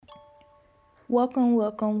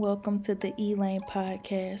Welcome to the Elaine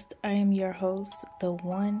podcast. I am your host, the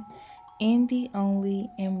one and the only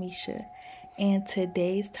Amisha. And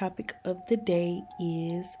today's topic of the day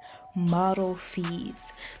is model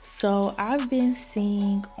fees. So I've been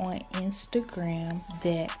seeing on Instagram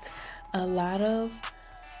that a lot of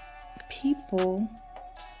people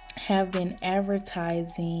have been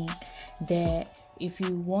advertising that if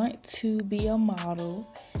you want to be a model,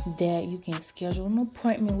 that you can schedule an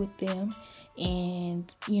appointment with them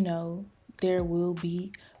and there will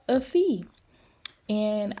be a fee.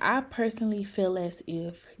 And I personally feel as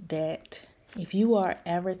if you are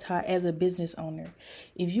as a business owner,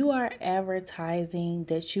 if you are advertising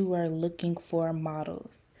that you are looking for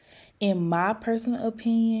models, in my personal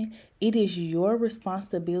opinion, it is your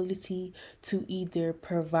responsibility to either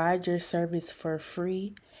provide your service for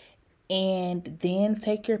free and then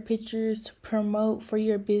take your pictures to promote for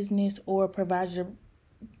your business, or provide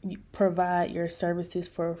your services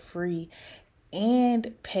for free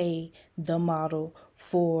and pay the model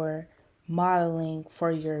for modeling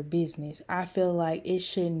for your business. I feel like it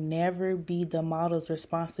should never be the model's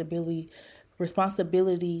responsibility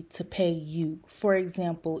to pay you. For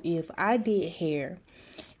example, if I did hair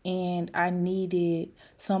and I needed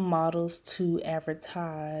some models to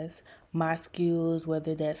advertise my skills,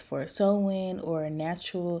 whether that's for sewing or a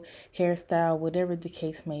natural hairstyle, whatever the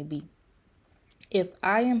case may be. If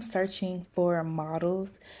I am searching for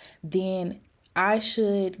models, then I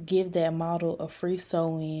should give that model a free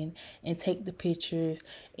sew-in and take the pictures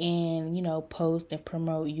and, post and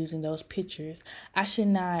promote using those pictures. I should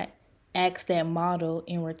not ask that model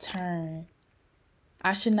in return.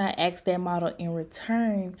 I should not ask that model in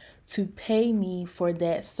return to pay me for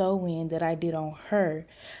that sew-in that I did on her,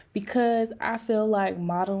 because I feel like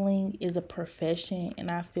modeling is a profession, and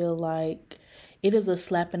I feel like it is a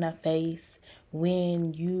slap in the face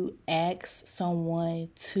when you ask someone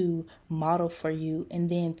to model for you and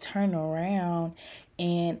then turn around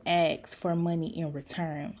and ask for money in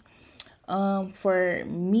return. For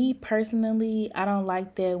me personally, I don't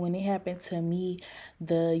like that. When it happened to me,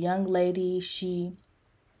 the young lady, she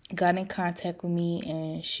got in contact with me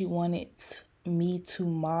and she wanted me to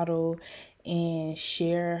model and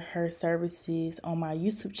share her services on my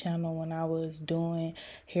YouTube channel when I was doing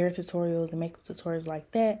hair tutorials and makeup tutorials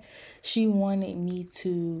like that. She wanted me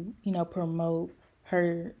to, promote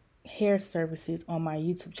her hair services on my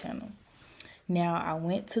YouTube channel. Now, I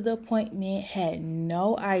went to the appointment, had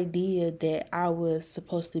no idea that I was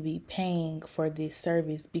supposed to be paying for this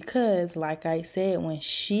service because, like I said, when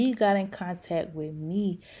she got in contact with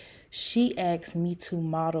me, she asked me to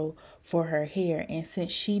model for her hair. And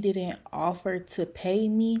since she didn't offer to pay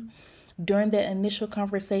me during that initial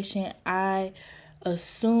conversation, I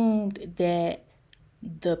assumed that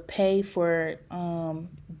the pay for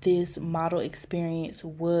this model experience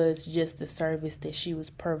was just the service that she was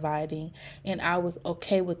providing, and I was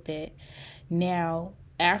okay with that. Now,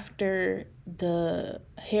 after the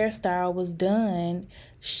hairstyle was done,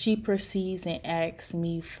 she proceeds and asks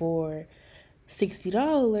me for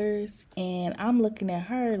 $60, and I'm looking at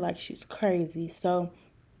her like she's crazy. So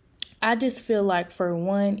I just feel like, for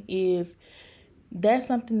one, if that's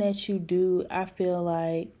something that you do, I feel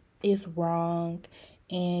like it's wrong,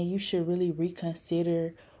 and you should really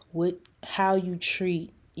reconsider how you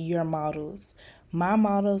treat your models. My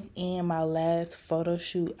models in my last photo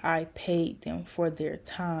shoot, I paid them for their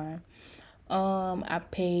time. I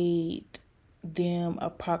paid them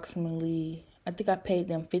approximately, I think I paid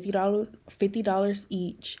them $50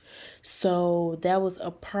 each. So that was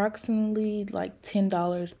approximately like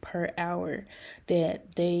 $10 per hour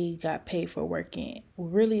that they got paid for working.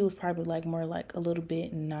 Really, it was probably like more like a little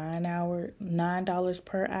bit $9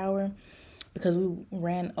 per hour, because we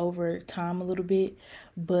ran over time a little bit.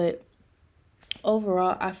 But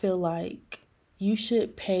overall, I feel like you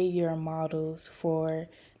should pay your models for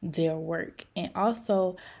their work. And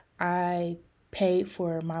also, I paid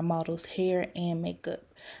for my models' hair and makeup.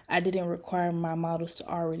 I didn't require my models to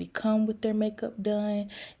already come with their makeup done,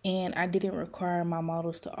 and I didn't require my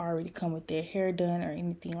models to already come with their hair done or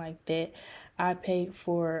anything like that. I paid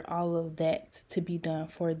for all of that to be done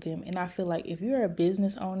for them. And I feel like if you're a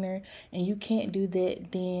business owner and you can't do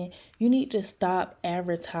that, then you need to stop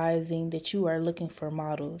advertising that you are looking for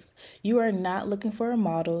models. You are not looking for a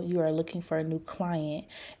model, you are looking for a new client.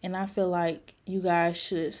 And I feel like you guys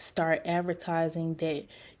should start advertising that,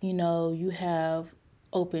 you have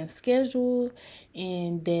open schedule,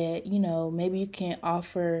 and that maybe you can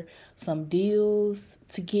offer some deals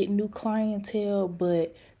to get new clientele.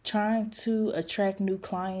 But trying to attract new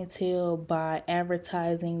clientele by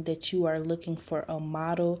advertising that you are looking for a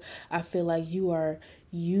model, I feel like you are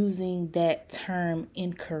using that term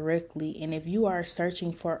incorrectly. And if you are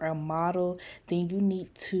searching for a model, then you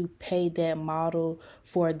need to pay that model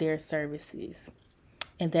for their services.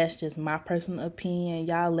 And that's just my personal opinion.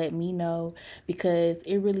 Y'all let me know, because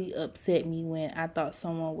it really upset me when I thought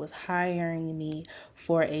someone was hiring me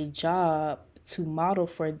for a job to model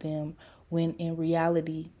for them, when in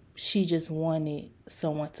reality, she just wanted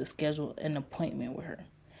someone to schedule an appointment with her.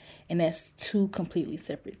 And that's two completely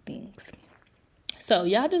separate things. So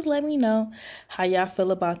y'all just let me know how y'all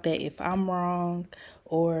feel about that, if I'm wrong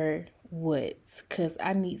or what, because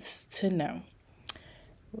I need to know.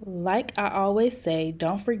 Like I always say,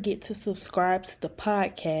 don't forget to subscribe to the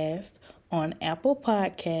podcast on Apple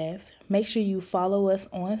Podcasts. Make sure you follow us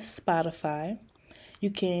on Spotify.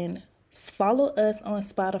 You can follow us on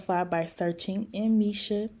Spotify by searching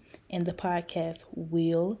Misha, and the podcast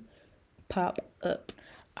will pop up.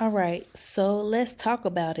 All right, so let's talk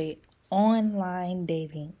about it. Online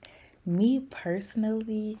dating. Me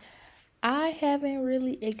personally, I haven't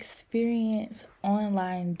really experienced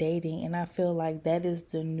online dating, and I feel like that is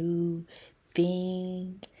the new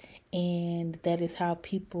thing, and that is how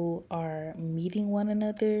people are meeting one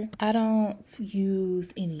another. I don't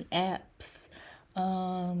use any apps.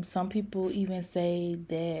 Some people even say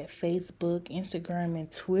that Facebook, Instagram,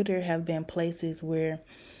 and Twitter have been places where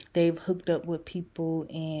they've hooked up with people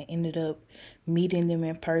and ended up meeting them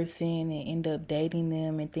in person and end up dating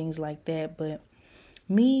them and things like that. But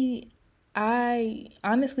me, I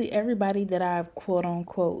honestly, everybody that I've quote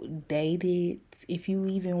unquote dated, if you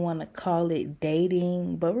even want to call it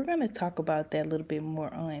dating, but we're going to talk about that a little bit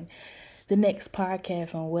more on the next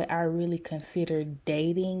podcast, on what I really consider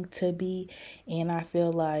dating to be. And I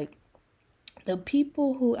feel like the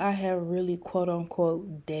people who I have really quote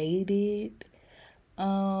unquote dated,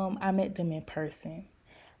 I met them in person.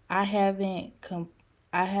 I haven't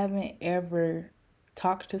I haven't ever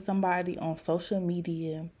talked to somebody on social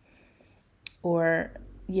media, or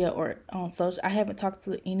on social. I haven't talked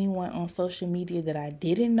to anyone on social media that I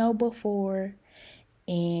didn't know before,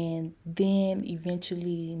 and then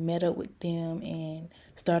eventually met up with them and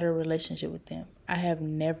started a relationship with them. I have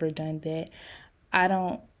never done that. I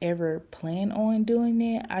don't ever plan on doing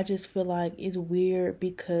that. I just feel like it's weird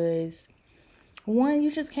because, one,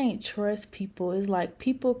 you just can't trust people. It's like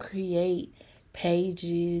people create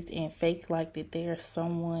pages and fake like that they're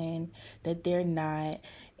someone that they're not.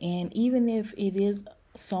 And even if it is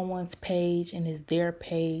someone's page and it's their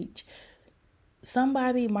page,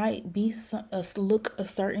 somebody might look a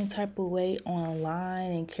certain type of way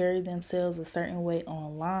online and carry themselves a certain way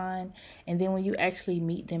online, and then when you actually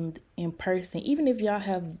meet them in person, even if y'all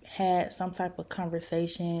have had some type of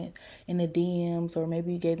conversation in the DMs, or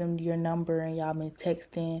maybe you gave them your number and y'all been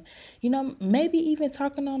texting, maybe even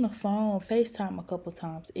talking on the phone, FaceTime a couple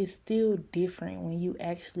times, it's still different when you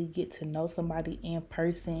actually get to know somebody in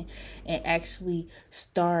person and actually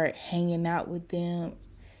start hanging out with them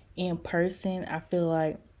in person. I feel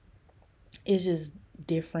like it's just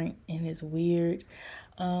different and it's weird.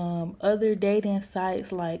 Other dating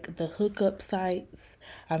sites like the hookup sites,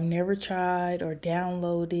 I've never tried or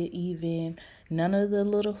downloaded even. None of the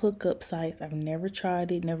little hookup sites, I've never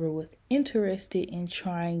tried it, never was interested in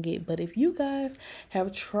trying it. But if you guys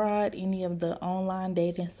have tried any of the online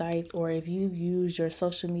dating sites, or if you use your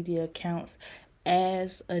social media accounts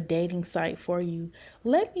as a dating site for you,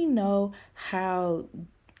 let me know how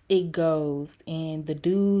it goes and the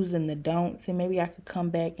do's and the don'ts, and maybe I could come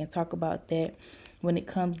back and talk about that when it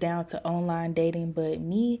comes down to online dating. But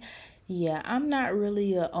me, yeah, I'm not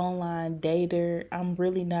really an online dater. I'm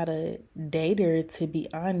really not a dater, to be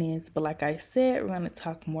honest. But like I said, we're going to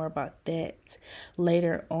talk more about that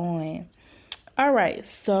later on. All right,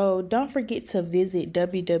 so don't forget to visit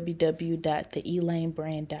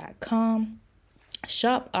www.theelanebrand.com.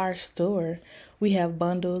 Shop our store. We have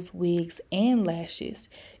bundles, wigs, and lashes.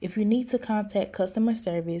 If you need to contact customer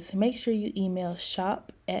service, make sure you email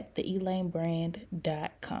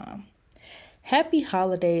shop@theelanebrand.com. Happy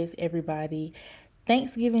holidays, everybody.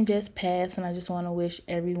 Thanksgiving just passed, and I just want to wish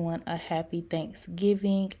everyone a happy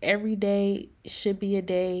Thanksgiving. Every day should be a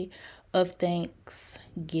day of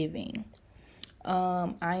Thanksgiving.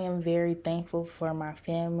 I am very thankful for my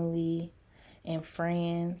family and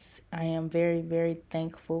friends. I am very, very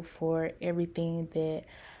thankful for everything that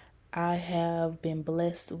I have been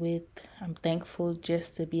blessed with. I'm thankful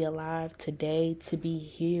just to be alive today, to be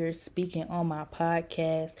here speaking on my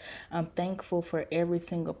podcast. I'm thankful for every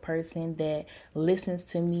single person that listens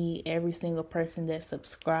to me, every single person that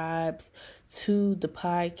subscribes to the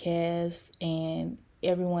podcast, and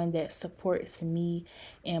everyone that supports me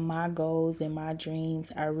and my goals and my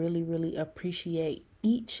dreams. I really, really appreciate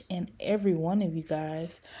each and every one of you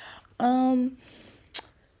guys. Um,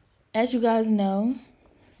 as you guys know,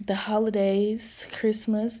 the holidays,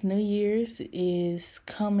 Christmas, New Year's is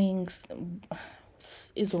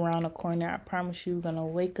around the corner. I promise you, we're gonna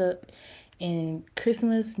wake up in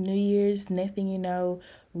Christmas, New Year's. Next thing you know,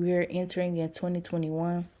 we're entering in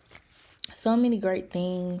 2021. So many great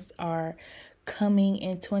things are coming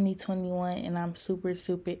in 2021, and I'm super,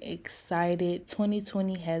 super excited.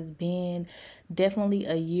 2020 has been definitely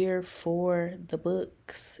a year for the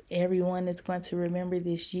books. Everyone is going to remember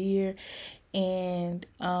this year. And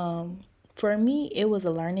for me, it was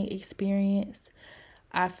a learning experience.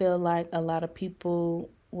 I feel like a lot of people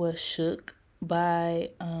was shook by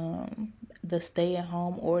the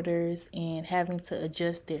stay-at-home orders and having to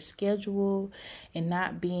adjust their schedule and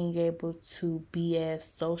not being able to be as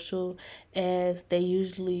social as they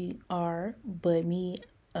usually are. But me,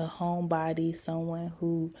 a homebody, someone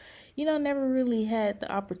who, never really had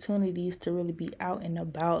the opportunities to really be out and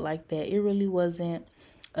about like that. It really wasn't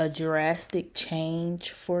a drastic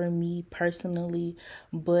change for me personally,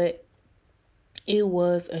 but it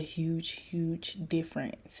was a huge, huge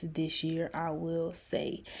difference this year, I will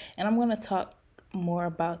say. And I'm going to talk more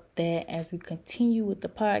about that as we continue with the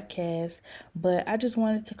podcast. But I just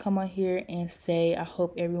wanted to come on here and say I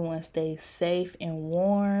hope everyone stays safe and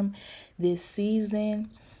warm this season.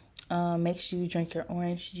 Make sure you drink your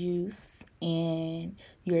orange juice and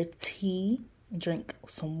your tea. Drink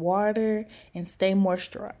some water and stay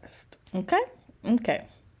moisturized. Okay? Okay.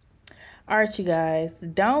 All right, you guys,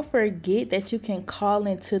 don't forget that you can call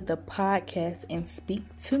into the podcast and speak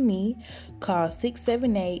to me. Call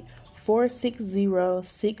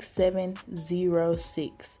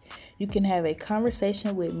 678-460-6706. You can have a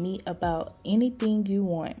conversation with me about anything you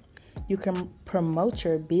want. You can promote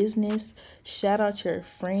your business, shout out your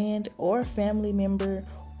friend or family member,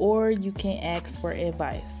 or you can ask for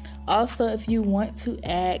advice. Also, if you want to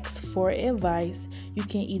ask for advice, you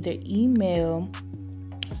can either email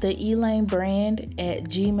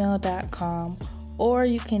theelanebrand@gmail.com, or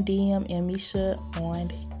you can DM Amisha on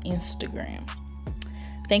Instagram.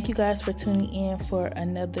 Thank you guys for tuning in for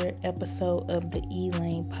another episode of the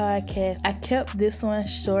Elaine podcast. I kept this one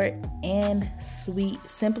short and sweet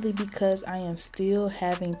simply because I am still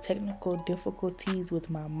having technical difficulties with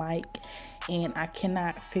my mic and I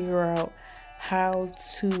cannot figure out how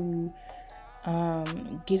to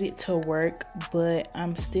get it to work, but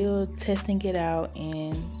I'm still testing it out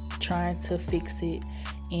and trying to fix it,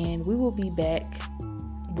 and we will be back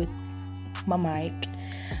with my mic.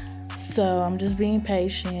 So I'm just being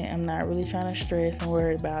patient. I'm not really trying to stress and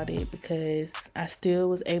worry about it because I still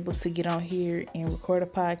was able to get on here and record a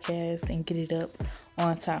podcast and get it up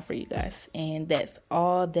on time for you guys, and that's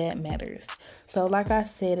all that matters. So like I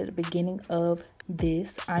said at the beginning of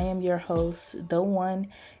this, I am your host, the one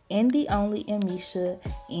and the only Amisha,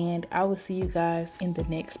 and I will see you guys in the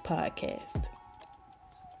next podcast.